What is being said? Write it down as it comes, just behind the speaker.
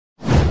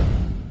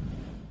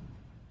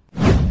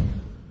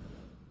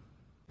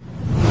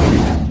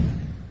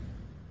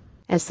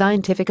As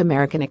Scientific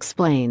American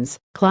explains,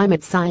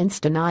 climate science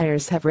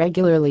deniers have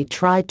regularly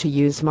tried to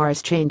use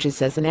Mars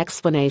changes as an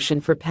explanation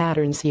for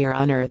patterns here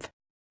on Earth.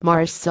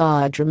 Mars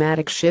saw a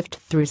dramatic shift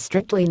through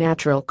strictly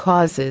natural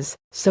causes,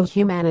 so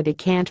humanity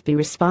can't be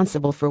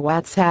responsible for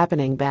what's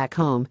happening back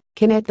home.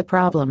 The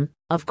problem,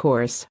 of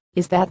course,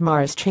 is that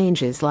Mars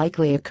changes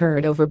likely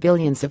occurred over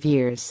billions of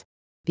years.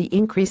 The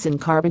increase in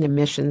carbon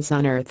emissions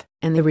on Earth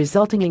and the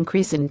resulting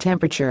increase in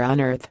temperature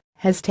on Earth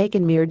has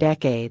taken mere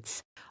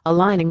decades,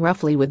 aligning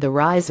roughly with the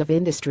rise of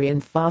industry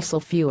and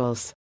fossil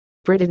fuels.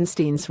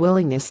 Bridenstine's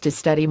willingness to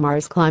study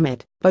Mars'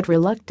 climate, but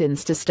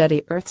reluctance to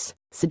study Earth's,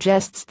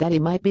 suggests that he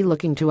might be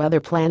looking to other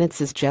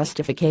planets as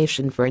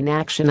justification for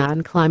inaction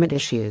on climate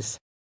issues.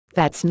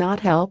 That's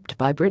not helped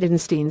by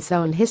Bridenstine's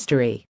own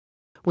history.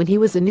 When he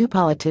was a new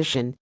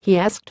politician, he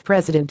asked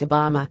President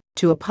Obama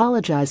to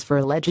apologize for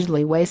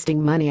allegedly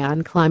wasting money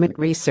on climate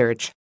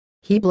research.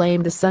 He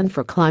blamed the sun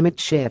for climate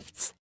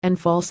shifts and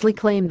falsely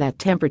claimed that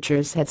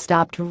temperatures had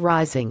stopped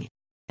rising.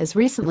 As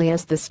recently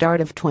as the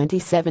start of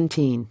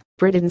 2017,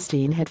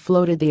 Bridenstine had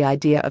floated the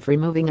idea of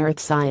removing Earth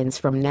science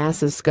from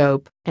NASA's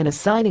scope and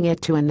assigning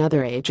it to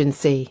another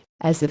agency,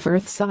 as if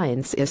Earth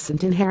science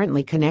isn't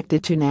inherently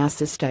connected to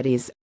NASA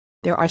studies.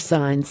 There are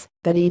signs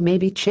that he may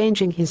be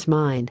changing his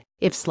mind,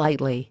 if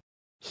slightly.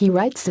 He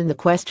writes in the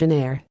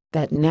questionnaire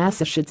that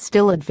NASA should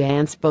still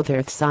advance both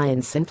Earth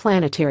science and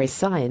planetary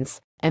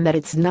science, and that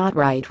it's not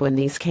right when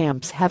these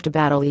camps have to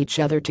battle each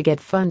other to get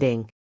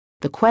funding.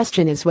 The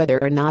question is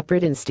whether or not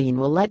Bridenstine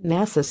will let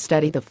NASA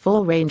study the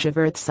full range of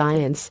Earth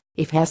science,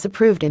 if has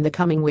approved in the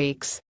coming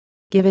weeks.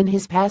 Given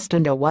his past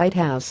in the White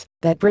House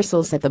that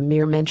bristles at the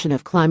mere mention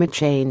of climate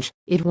change,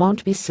 it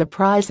won't be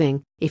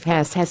surprising if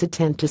Hess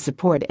hesitant to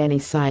support any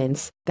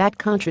science that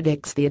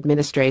contradicts the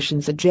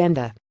administration's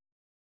agenda.